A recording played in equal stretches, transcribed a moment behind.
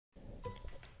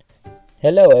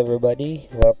Hello everybody,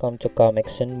 welcome to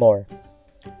Commix and More.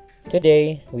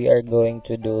 Today we are going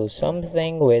to do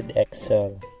something with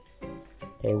Excel.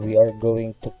 Okay, we are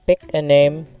going to pick a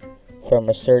name from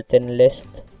a certain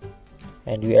list,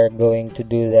 and we are going to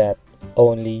do that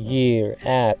only here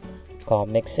at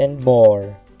Commix and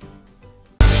More.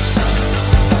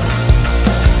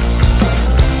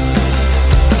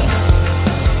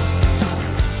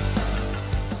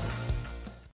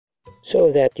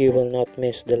 So that you will not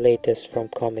miss the latest from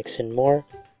Commix and More,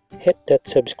 hit that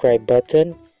subscribe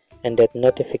button and that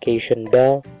notification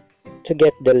bell to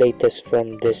get the latest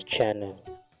from this channel.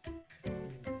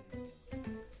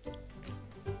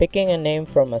 Picking a name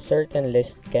from a certain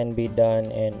list can be done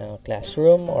in a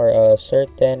classroom or a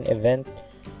certain event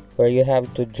where you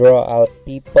have to draw out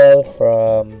people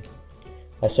from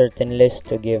a certain list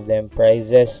to give them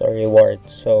prizes or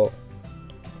rewards. So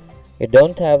you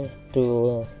don't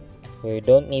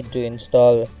need to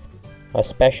install a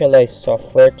specialized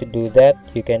software to do that.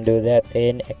 You can do that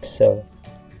in Excel.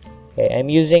 Okay, I'm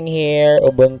using here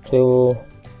Ubuntu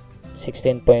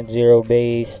 16.0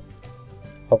 based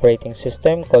operating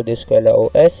system called Escuela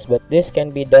OS, but this can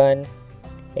be done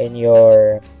in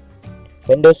your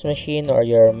Windows machine or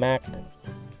your Mac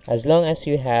as long as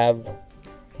you have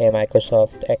a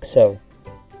Microsoft Excel.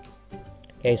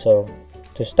 Okay, so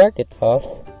to start it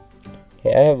off,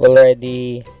 I have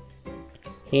already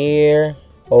here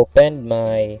opened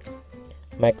my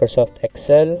Microsoft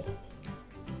Excel,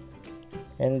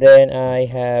 and then I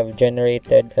have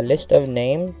generated a list of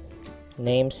names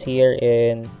here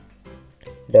in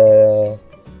the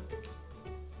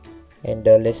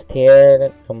list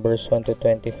here, numbers 1 to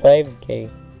 25. Okay,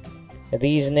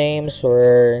 these names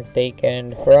were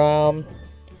taken from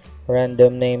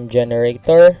random name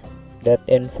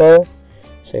generator.info.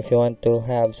 So if you want to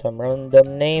have some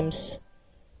random names,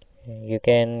 you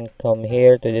can come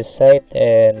here to this site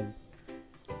and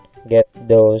get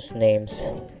those names.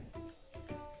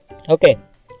 Okay,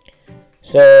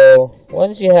 so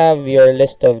once you have your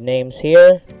list of names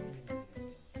here,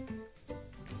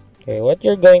 what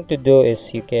you're going to do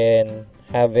is you can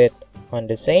have it on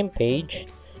the same page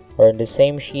or on the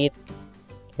same sheet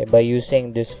by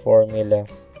using this formula.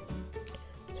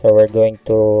 So we're going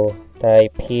to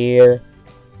type here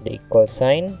the equal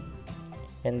sign,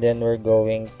 and then we're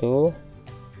going to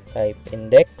type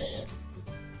index,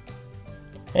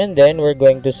 and then we're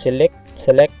going to select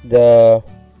the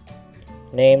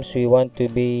names we want to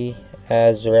be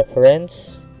as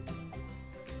reference.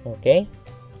 Okay,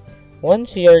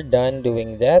 once you're done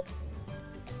doing that,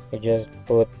 you just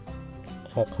put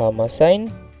a comma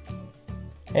sign,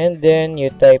 and then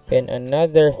you type in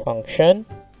another function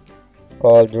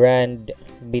called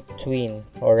RANDBETWEEN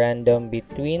or random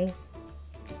between,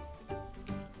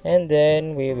 and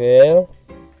then we will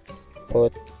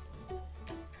put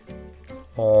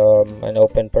an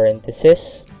open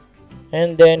parenthesis,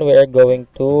 and then we are going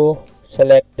to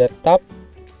select the top,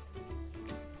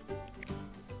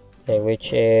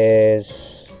 which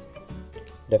is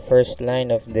the first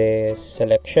line of this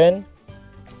selection,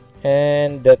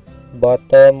 and the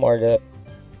bottom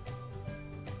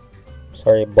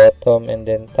and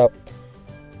then top.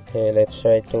 Okay, let's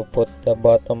try to put the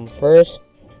bottom first.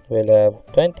 We'll have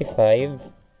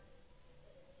 25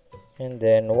 and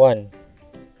then 1.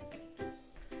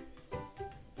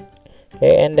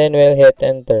 Okay, and then we'll hit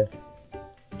enter.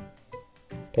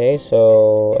 Okay,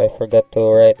 so I forgot to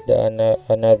write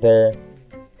another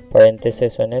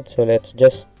parenthesis on it, so let's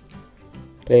just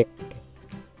click.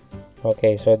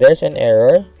 Okay, so there's an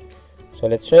error, so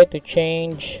let's try to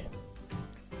change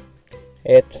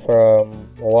it from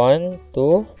 1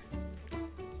 to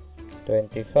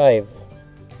 25,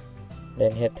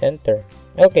 then hit enter.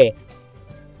 Okay,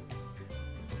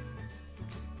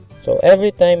 so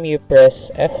every time you press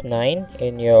F9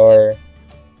 in your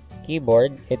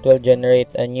keyboard, it will generate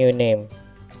a new name.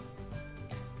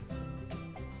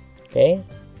 Okay,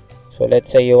 so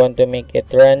let's say you want to make it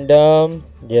random,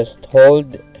 just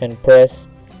hold and press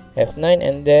F9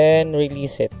 and then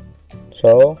release it.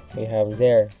 So you have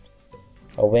there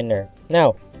a winner.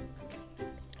 Now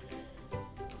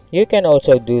you can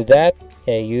also do that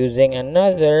using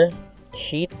another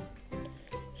sheet.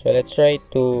 So let's try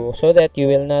to, so that you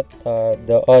will not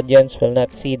the audience will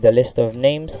not see the list of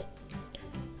names,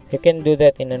 you can do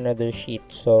that in another sheet.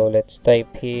 So let's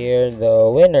type here the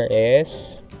winner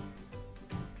is,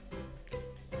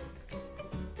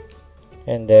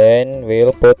 and then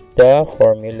we'll put the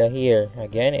formula here.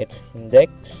 Again, it's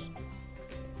index,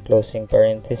 closing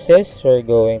parenthesis. We're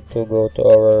going to go to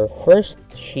our first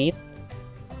sheet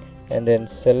and then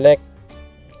select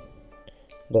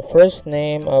the first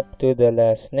name up to the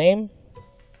last name,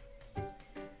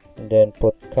 and then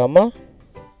put comma,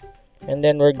 and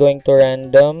then we're going to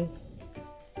random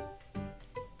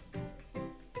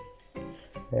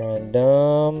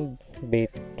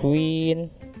between,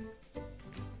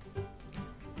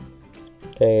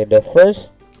 okay, the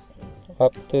 1st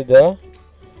up to the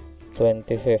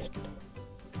 25th,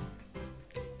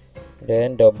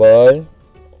 then double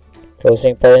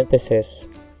closing parenthesis,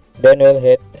 then we'll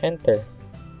hit enter.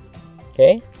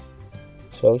 Okay,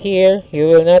 so here you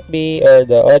will not be, or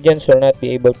the audience will not be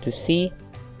able to see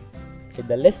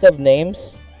the list of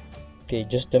names. Okay,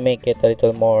 just to make it a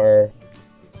little more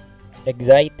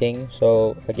exciting,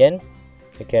 so again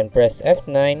you can press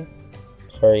F9,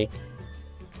 sorry,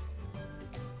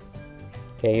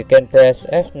 okay, you can press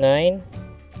F9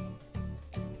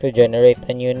 to generate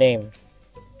a new name.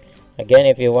 Again,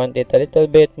 if you want it a little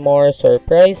bit more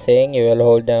surprising, you will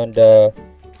hold down the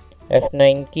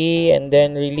F9 key and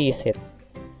then release it.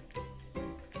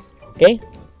 Okay,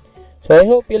 so I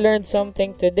hope you learned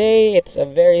something today. It's a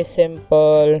very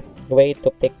simple way to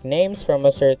pick names from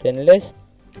a certain list.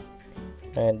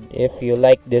 And if you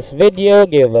like this video,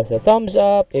 give us a thumbs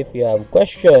up. If you have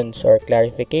questions or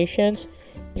clarifications,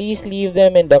 please leave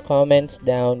them in the comments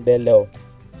down below.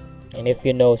 And if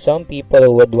you know some people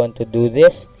who would want to do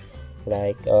this,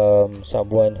 like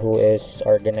someone who is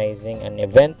organizing an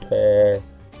event where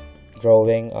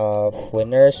drawing of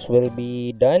winners will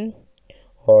be done,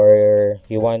 or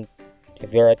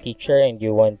if you're a teacher and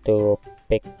you want to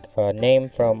pick a name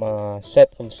from a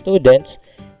set of students,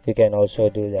 you can also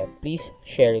do that. Please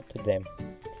share it to them,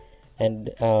 and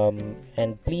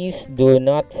please do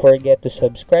not forget to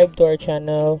subscribe to our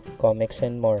channel, Commix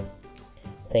and More.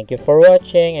 Thank you for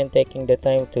watching and taking the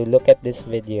time to look at this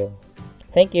video.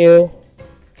 Thank you.